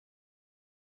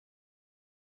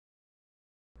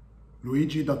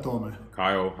Luigi Datome,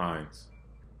 Kyle Hines,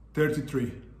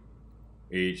 33,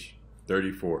 age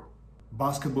 34,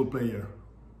 basketball player,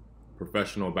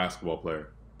 professional basketball player,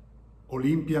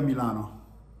 Olimpia Milano.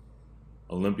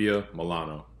 Olympia,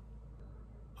 Milano.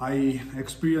 I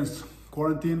experienced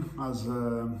quarantine as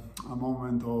a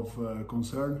moment of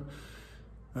concern,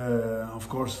 of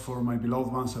course, for my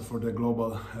beloved ones and for the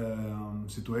global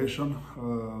situation.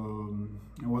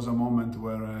 It was a moment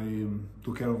where I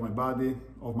took care of my body,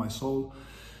 of my soul,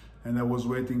 and I was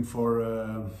waiting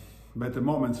for better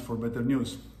moments, for better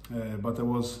news. But I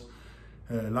was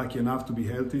lucky enough to be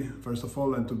healthy, first of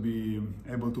all, and to be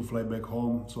able to fly back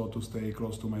home, so to stay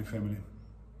close to my family.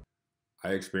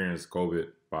 I experienced COVID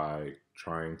by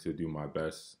trying to do my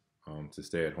best to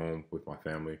stay at home with my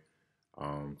family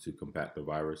to combat the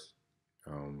virus.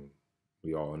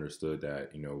 We all understood that,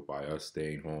 by us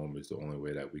staying home is the only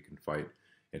way that we can fight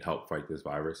and help fight this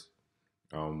virus.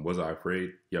 Was I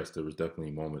afraid? Yes, there was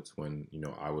definitely moments when,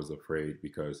 I was afraid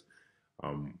because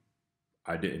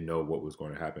I didn't know what was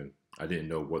going to happen. I didn't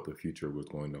know what the future was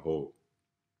going to hold.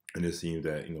 And it seemed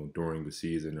that, during the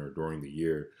season or during the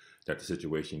year, that the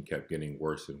situation kept getting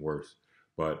worse and worse.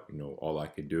 But, all I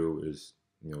could do is,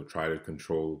 try to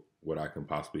control what I can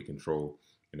possibly control.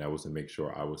 And that was to make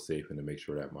sure I was safe and to make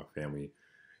sure that my family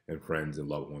and friends and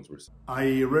loved ones were safe.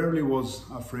 I rarely was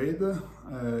afraid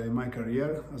in my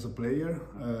career as a player.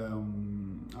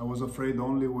 I was afraid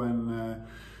only when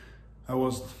I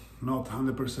was not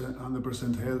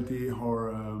 100% healthy,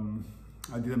 or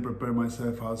I didn't prepare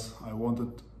myself as I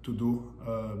wanted to do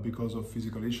because of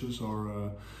physical issues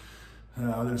or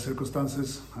other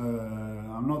circumstances.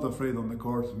 I'm not afraid on the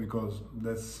court because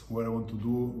that's what I want to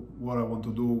do, what I want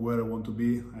to do, where I want to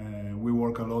be. We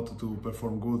work a lot to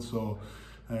perform good, so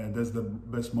that's the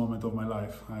best moment of my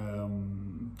life.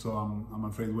 So I'm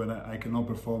afraid when I cannot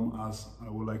perform as I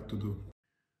would like to do.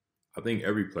 I think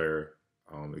every player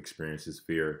experiences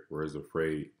fear or is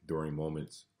afraid during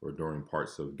moments or during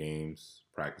parts of games,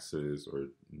 practices, or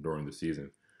during the season.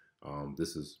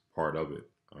 This is part of it.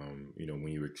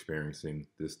 When you're experiencing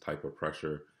this type of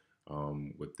pressure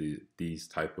with these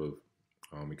type of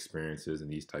experiences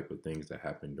and these type of things that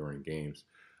happen during games,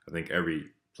 I think every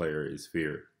player is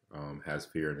has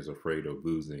fear and is afraid of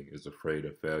losing, is afraid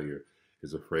of failure,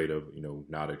 is afraid of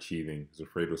not achieving, is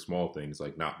afraid of small things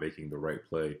like not making the right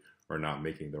play or not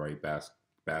making the right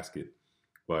basket.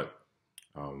 But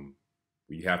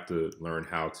we have to learn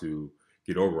how to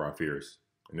get over our fears.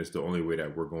 And it's the only way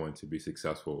that we're going to be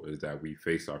successful is that we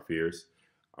face our fears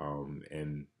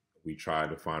and we try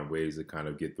to find ways to kind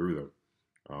of get through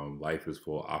them. Life is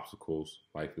full of obstacles.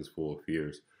 Life is full of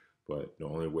fears. But the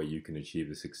only way you can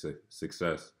achieve a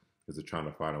success is to try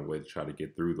to find a way to try to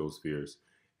get through those fears.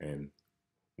 And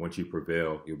once you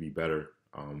prevail, you'll be better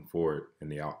for it in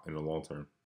the long term.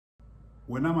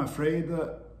 When I'm afraid,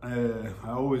 I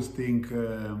always think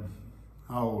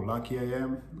how lucky I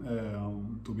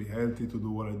am to be healthy, to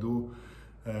do what I do,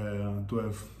 to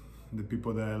have the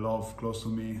people that I love close to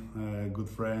me, good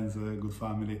friends, good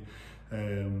family.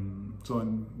 So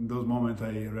in those moments I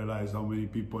realize how many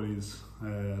people is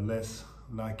less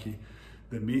lucky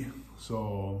than me.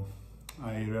 So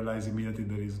I realize immediately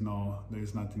there is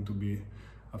nothing to be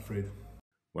afraid.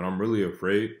 When I'm really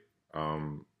afraid,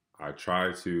 I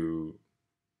try to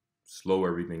slow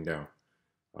everything down.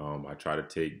 I try to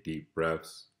take deep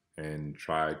breaths and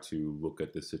try to look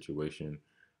at the situation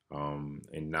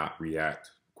and not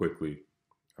react quickly.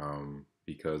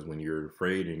 Because when you're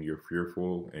afraid and you're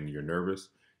fearful and you're nervous,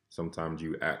 sometimes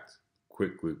you act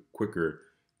quicker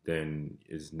than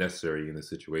is necessary in the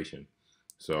situation.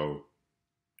 So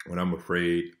when I'm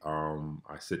afraid,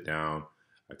 I sit down,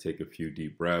 I take a few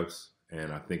deep breaths,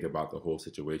 and I think about the whole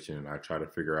situation, and I try to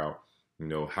figure out,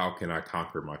 how can I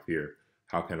conquer my fear?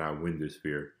 How can I win this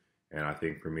fear? And I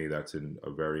think for me, that's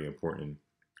a very important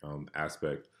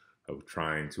aspect of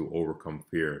trying to overcome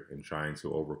fear and trying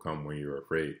to overcome when you're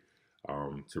afraid,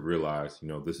 to realize,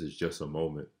 this is just a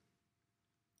moment.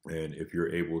 And if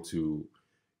you're able to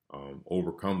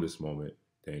overcome this moment,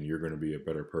 then you're going to be a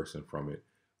better person from it.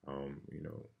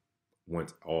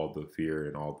 Once all the fear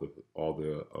and all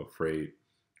the afraid,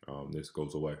 this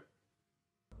goes away.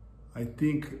 I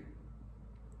think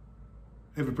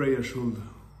every player should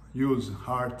use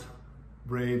heart,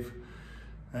 brave,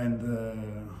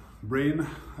 and brain.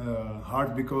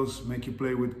 Heart because make you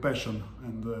play with passion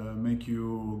and make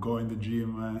you go in the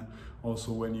gym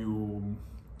also when you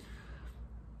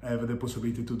have the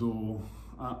possibility to do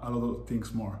a lot of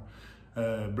things more.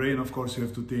 Brain, of course, you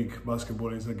have to think.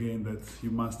 Basketball is a game that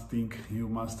you must think, you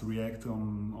must react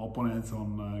on opponents,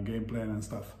 on game plan and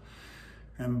stuff.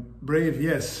 And brave,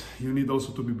 yes, you need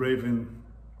also to be brave in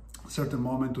certain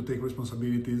moment to take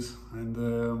responsibilities,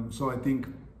 and so I think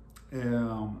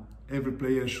every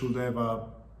player should have a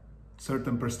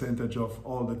certain percentage of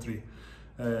all the three.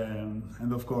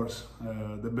 And of course,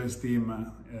 the best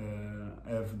team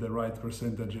have the right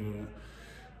percentage.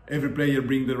 Every player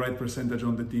bring the right percentage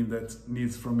on the team that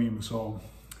needs from him. So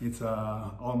it's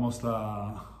almost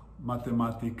a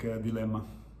mathematic dilemma.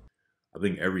 I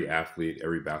think every athlete,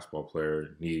 every basketball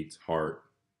player needs heart,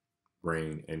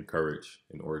 brain, and courage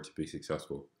in order to be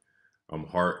successful.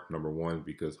 Heart, number one,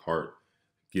 because heart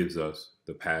gives us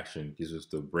the passion, gives us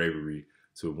the bravery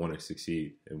to want to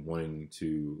succeed and wanting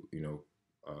to,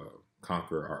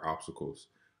 conquer our obstacles.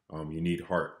 You need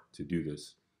heart to do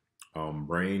this.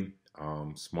 Brain,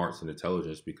 smarts, and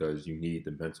intelligence, because you need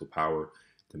the mental power,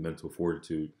 the mental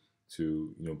fortitude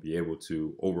to, be able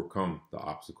to overcome the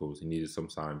obstacles. You need to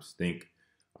sometimes think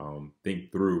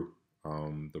through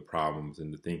the problems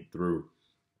and to think through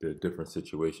the different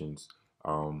situations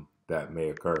that may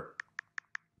occur.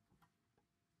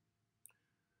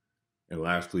 And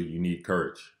lastly, you need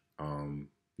courage,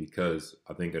 because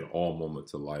I think in all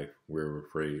moments of life, we're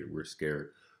afraid, we're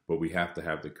scared, but we have to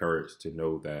have the courage to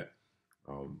know that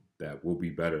that we'll be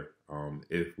better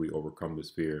if we overcome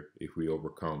this fear, if we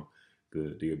overcome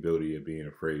the ability of being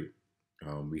afraid.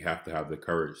 We have to have the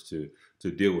courage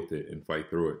to deal with it and fight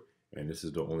through it. And this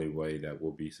is the only way that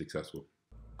we'll be successful.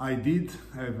 I did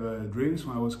have dreams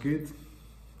when I was a kid.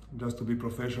 Just to be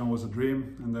professional was a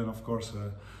dream, and then of course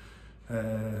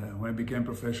when I became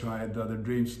professional, I had other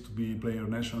dreams: to be player of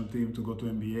national team, to go to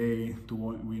NBA, to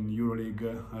win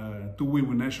EuroLeague, to win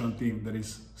with national team. That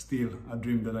is still a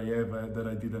dream that I have that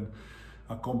I didn't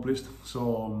accomplish.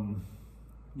 So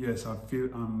yes, I feel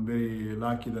I'm very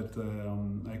lucky that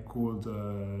I could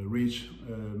reach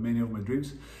many of my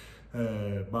dreams,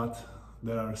 but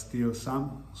there are still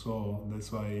some. So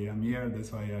that's why I'm here.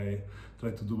 That's why I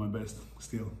try to do my best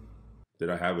still. Did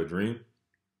I have a dream?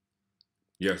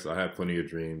 Yes, I had plenty of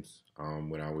dreams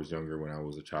when I was younger, when I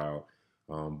was a child.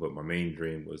 But my main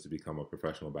dream was to become a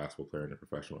professional basketball player and a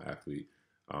professional athlete.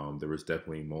 There was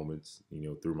definitely moments,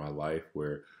 through my life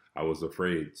where I was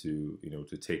afraid to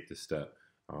take the step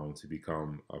to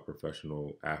become a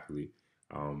professional athlete.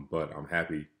 But I'm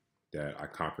happy that I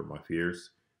conquered my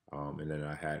fears, and then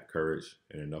I had courage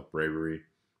and enough bravery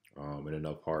and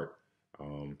enough heart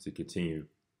to continue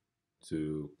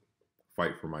to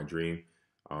fight for my dream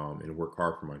and work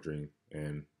hard for my dream.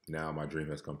 And now my dream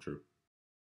has come true.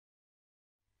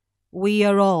 We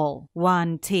are all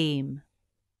one team.